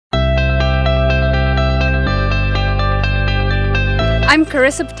I'm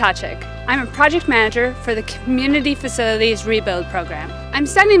Carissa Potacek. I'm a project manager for the Community Facilities Rebuild Program. I'm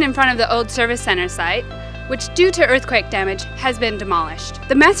standing in front of the old service center site, which due to earthquake damage has been demolished.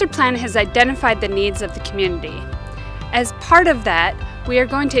 The master plan has identified the needs of the community. As part of that, we are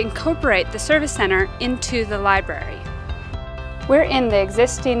going to incorporate the service center into the library. We're in the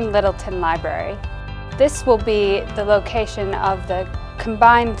existing Lyttelton Library. This will be the location of the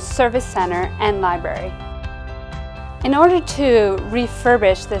combined service center and library. In order to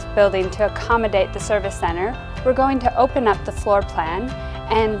refurbish this building to accommodate the service center, we're going to open up the floor plan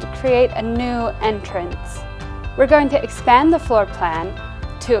and create a new entrance. We're going to expand the floor plan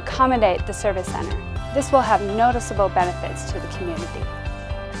to accommodate the service center. This will have noticeable benefits to the community.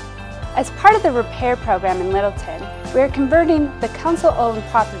 As part of the repair program in Lyttelton, we are converting the council-owned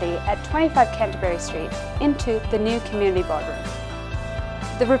property at 25 Canterbury Street into the new community boardroom.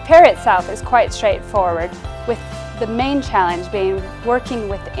 The repair itself is quite straightforward, with the main challenge being working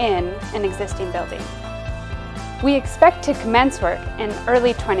within an existing building. We expect to commence work in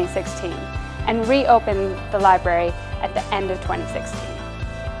early 2016 and reopen the library at the end of 2016.